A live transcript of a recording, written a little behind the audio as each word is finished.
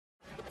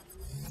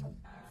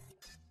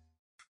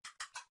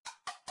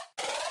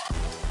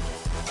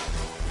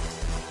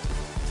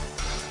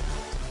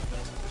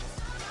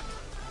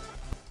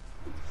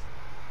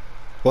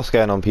What's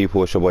going on,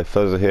 people? It's your boy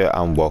Phurzaah here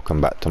and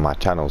welcome back to my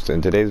channel. So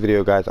in today's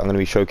video, guys, I'm going to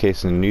be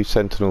showcasing a new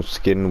Sentinel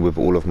skin with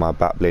all of my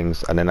bat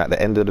blings, and then at the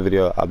end of the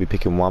video I'll be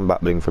picking one bat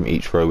bling from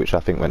each row which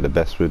I think went the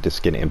best with this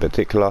skin in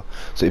particular.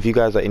 So if you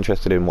guys are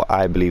interested in what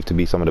I believe to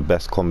be some of the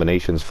best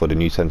combinations for the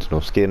new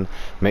Sentinel skin,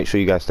 make sure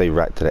you guys stay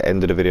right to the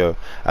end of the video,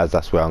 as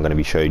that's where I'm going to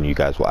be showing you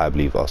guys what I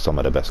believe are some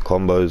of the best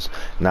combos.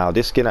 Now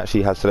this skin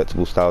actually has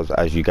selectable styles,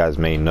 as you guys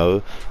may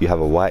know. You have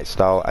a white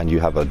style and you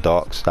have a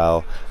dark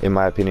style. In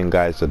my opinion,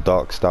 guys, the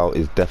dark style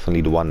is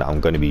definitely the one that I'm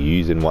going to be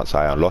using once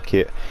I unlock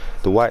it.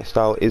 The white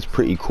style is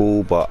pretty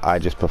cool, but I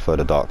just prefer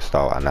the dark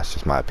style, and that's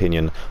just my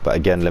opinion. But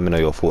again, let me know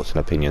your thoughts and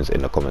opinions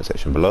in the comment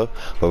section below.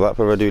 But without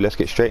further ado, let's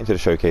get straight into the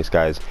showcase,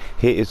 guys.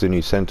 Here is the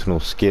new Sentinel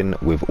skin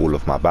with all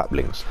of my bat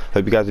blings.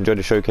 Hope you guys enjoyed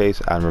the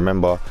showcase, and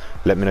remember,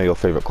 let me know your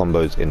favorite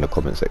combos in the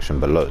comment section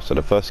below. So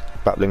the first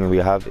bat bling we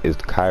have is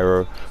the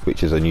Cairo,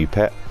 which is a new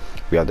pet.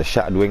 We have the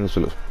Shattered Wings,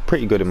 which looks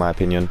pretty good in my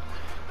opinion.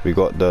 We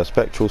got the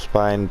Spectral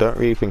Spine, don't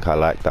really think I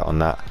like that on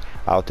that.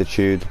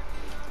 Altitude,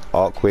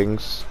 Arc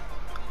Wings,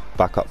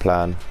 Backup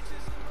Plan,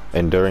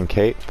 Enduring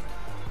Cape,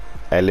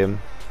 Elim,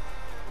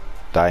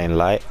 Dying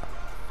Light,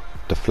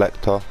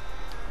 Deflector,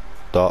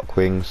 Dark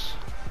Wings,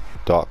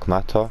 Dark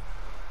Matter,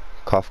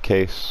 Cuff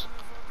Case,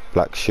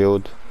 Black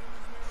Shield,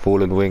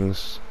 Fallen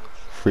Wings,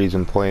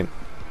 Freezing Point,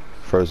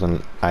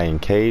 Frozen Iron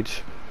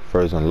Cage,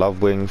 Frozen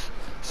Love Wings.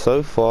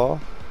 So far,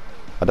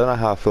 I don't know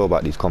how I feel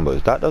about these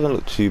combos. That doesn't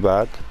look too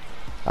bad,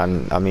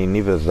 and I mean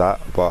neither is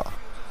that, but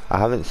I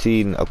haven't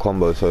seen a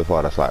combo so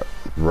far that's like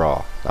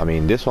raw. I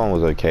mean, this one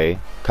was okay,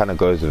 kind of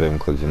goes with him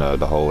because, you know,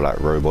 the whole like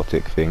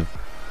robotic thing.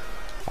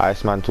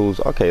 Ice Mantles,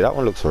 okay, that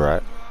one looks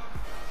alright.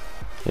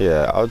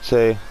 Yeah, I would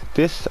say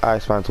this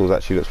Ice Mantles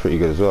actually looks pretty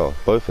good as well,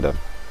 both of them,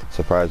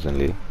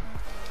 surprisingly.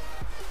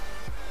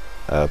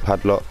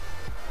 Padlock,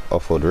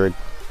 Off-Road Rig,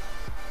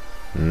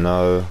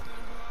 no,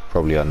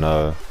 probably a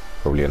no,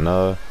 probably a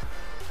no.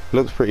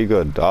 Looks pretty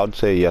good, I would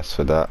say yes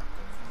for that.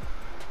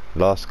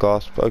 Last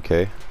Gasp,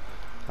 okay.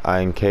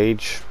 Iron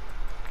Cage,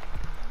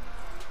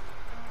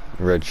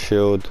 Red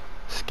Shield,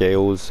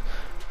 Scales.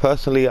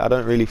 Personally, I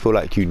don't really feel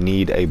like you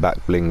need a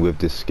back bling with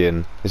this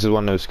skin. This is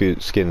one of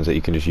those skins that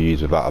you can just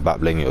use without a back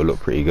bling. It'll look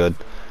pretty good,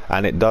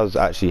 and it does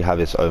actually have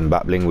its own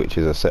back bling, which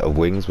is a set of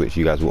wings which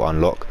you guys will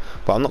unlock.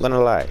 But I'm not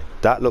gonna lie,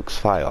 that looks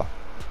fire.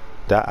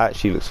 That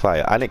actually looks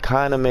fire, and it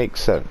kind of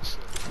makes sense,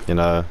 you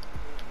know.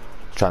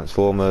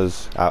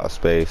 Transformers, outer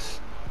space,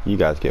 you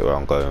guys get where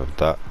I'm going with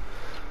that.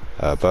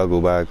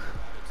 Burgle Bag,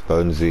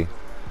 Bonesy,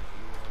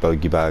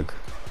 Bogey Bag,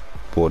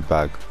 Board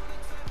Bag,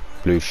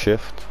 Blue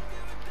Shift,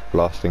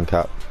 Blasting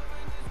Cap,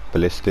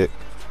 Ballistic,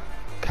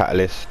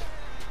 Catalyst,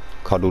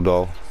 Cuddle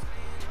Doll,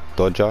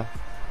 Dodger,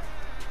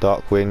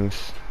 Dark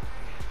Wings,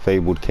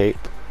 Fabled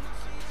Cape,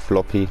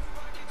 Floppy,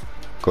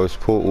 Ghost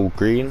Portal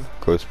Green,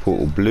 Ghost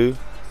Portal Blue,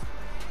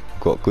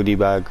 got Goodie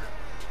Bag,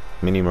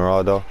 Mini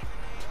Marauder,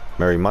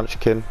 Merry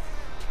Munchkin,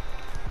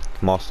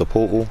 Master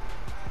Portal,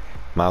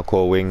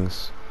 Malcore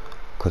Wings,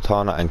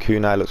 Katana and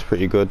Kunai looks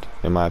pretty good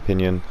in my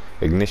opinion.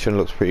 Ignition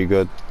looks pretty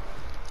good.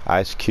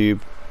 Ice Cube,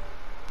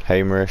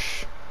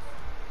 Haimerish,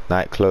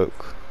 Night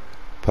Cloak,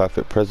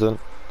 Perfect Present,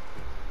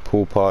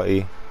 Pool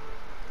Party,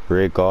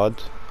 Rear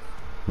Guard,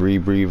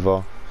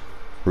 Rebreather,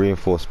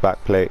 Reinforced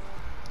Backplate,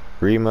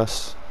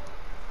 Remus,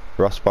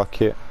 Rust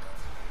Bucket,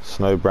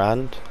 Snow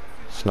Brand,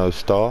 Snow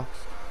Star,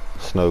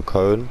 Snow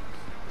Cone,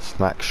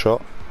 Snack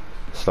Shot,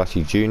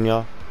 Slushy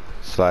Junior,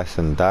 Slice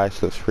and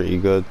Dice looks pretty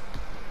good.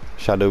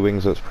 Shadow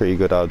Wings looks pretty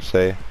good, I would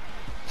say.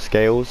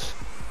 Scales,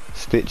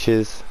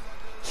 Stitches,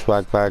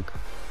 Swag Bag,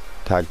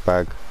 Tag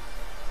Bag,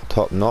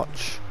 Top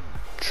Notch,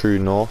 True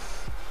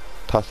North,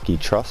 Tusky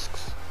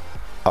Trusks,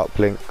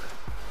 Uplink,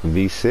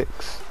 V6,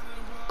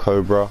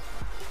 Cobra,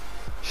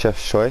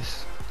 Chef's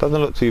Choice. Doesn't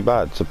look too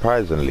bad,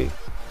 surprisingly.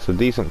 It's a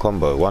decent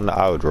combo, one that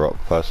I would rock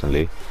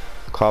personally.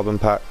 Carbon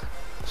Pack,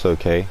 it's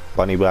okay.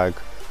 Bunny Bag,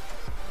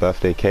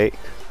 Birthday Cake,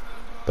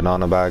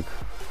 Banana Bag,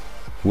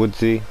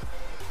 Woodsy,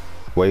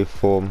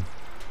 Waveform,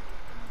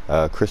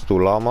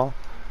 Crystal Llama.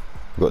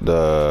 We've got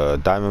the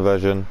Diamond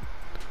version,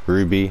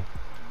 Ruby,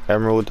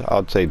 Emerald.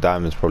 I'd say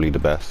Diamond's probably the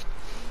best.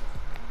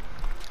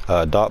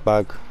 Dark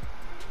Bag,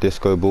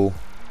 Disco Ball,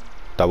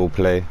 Double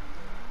Play,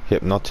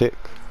 Hypnotic,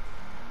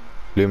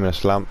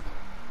 Luminous Lamp,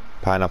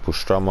 Pineapple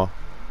Strummer,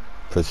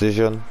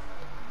 Precision,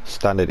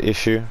 Standard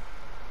Issue,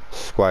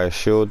 Squire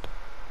Shield,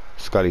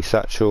 Scully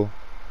Satchel,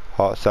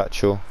 Heart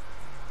Satchel,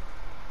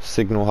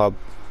 Signal Hub,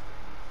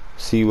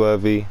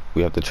 Seaworthy,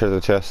 we have the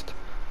Treasure Chest,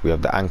 we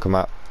have the Anchor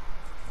Map,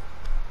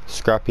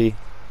 Scrappy,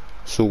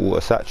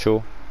 Saltwater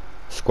Satchel,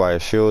 Squire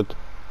Shield,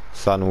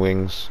 Sun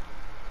Wings.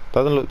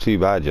 Doesn't look too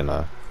bad, you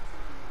know.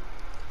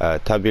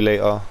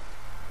 Tabulator,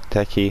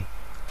 Techie,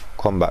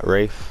 Combat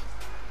Wraith,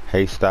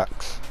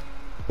 Haystacks,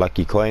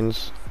 Lucky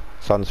Coins,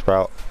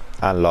 Sunsprout,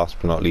 and last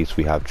but not least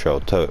we have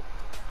Trail Tote.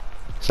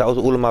 So that was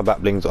all of my back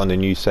blings on the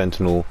new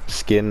Sentinel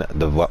skin,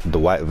 the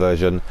white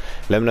version.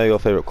 Let me know your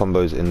favorite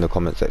combos in the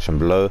comment section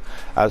below.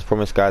 As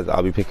promised guys,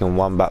 I'll be picking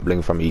one back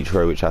bling from each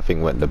row which I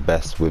think went the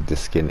best with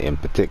this skin in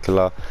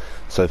particular.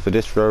 So for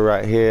this row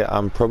right here,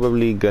 I'm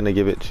probably gonna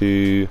give it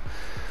to,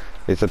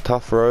 it's a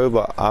tough row,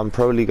 but I'm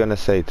probably gonna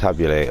say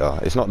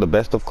Tabulator. It's not the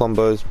best of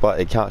combos, but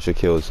it counts your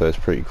kills, so it's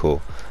pretty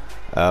cool.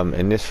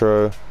 In this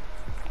row,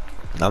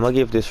 I'm gonna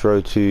give this row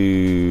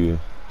to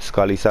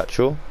Scully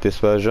Satchel, this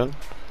version.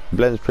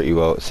 Blends pretty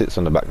well, it sits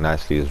on the back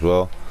nicely as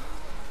well.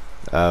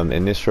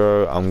 In this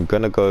row, I'm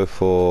gonna go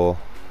for,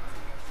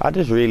 I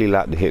just really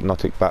like the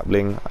Hypnotic back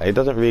bling. It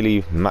doesn't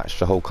really match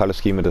the whole color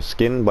scheme of the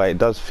skin, but it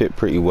does fit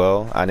pretty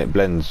well and it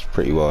blends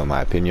pretty well in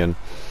my opinion.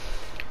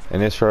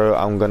 In this row,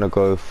 I'm gonna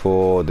go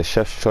for the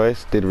Chef's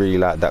Choice. Did really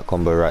like that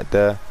combo right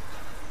there.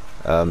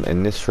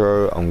 In this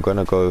row, I'm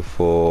gonna go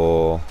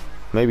for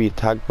maybe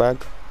Tag Bag.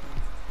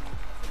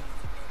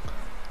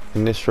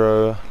 In this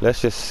row,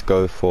 let's just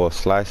go for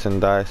Slice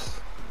and Dice.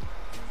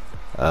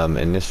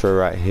 In this row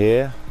right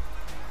here,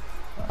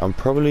 I'm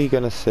probably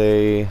gonna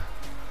say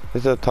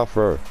this is a tough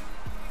row.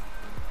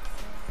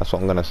 That's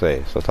what I'm gonna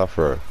say, it's a tough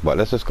row, but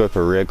let's just go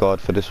for Rear Guard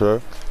for this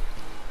row.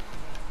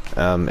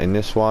 In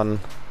this one,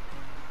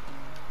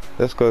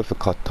 let's go for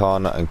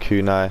Katana and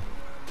Kunai.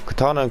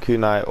 Katana and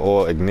Kunai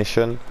or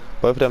Ignition,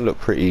 both of them look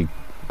pretty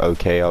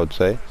okay, I would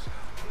say.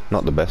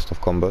 Not the best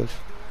of combos.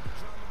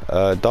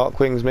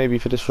 Dark Wings maybe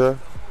for this row.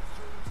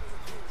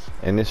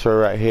 In this row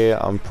right here,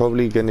 I'm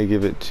probably gonna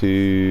give it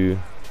to,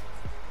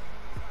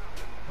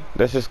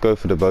 let's just go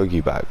for the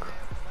Bogey Bag.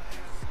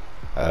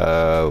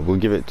 We'll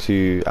give it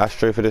to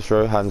Astro for this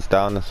row, hands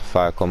down. That's a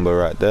fire combo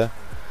right there.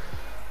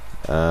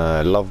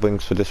 Love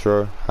Wings for this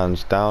row,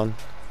 hands down.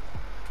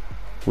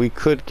 We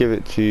could give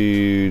it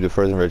to the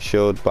Frozen Red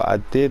Shield, but I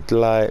did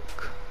like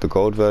the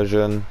gold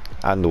version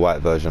and the white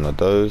version of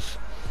those.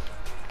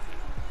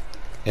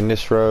 In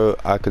this row,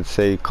 I could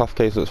say Cuff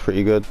Case looks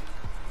pretty good.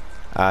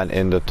 And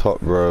in the top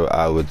row,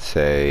 I would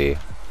say,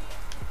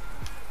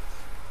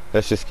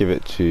 let's just give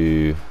it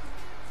to,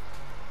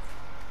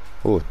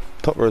 oh,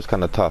 top row is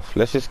kind of tough.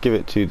 Let's just give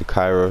it to the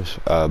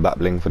Kairos back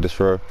bling for this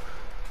row.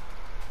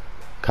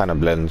 Kind of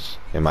blends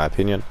in my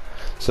opinion.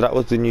 So that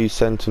was the new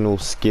Sentinel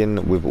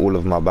skin with all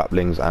of my back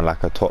blings and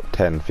like a top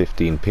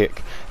 10-15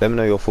 pick. Let me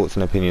know your thoughts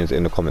and opinions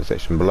in the comment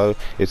section below.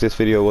 If this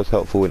video was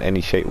helpful in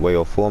any shape, way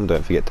or form,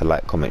 don't forget to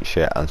like, comment,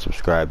 share and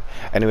subscribe.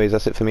 Anyways,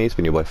 that's it for me. It's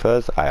been your boy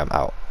Phurzaah. I am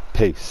out.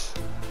 Peace.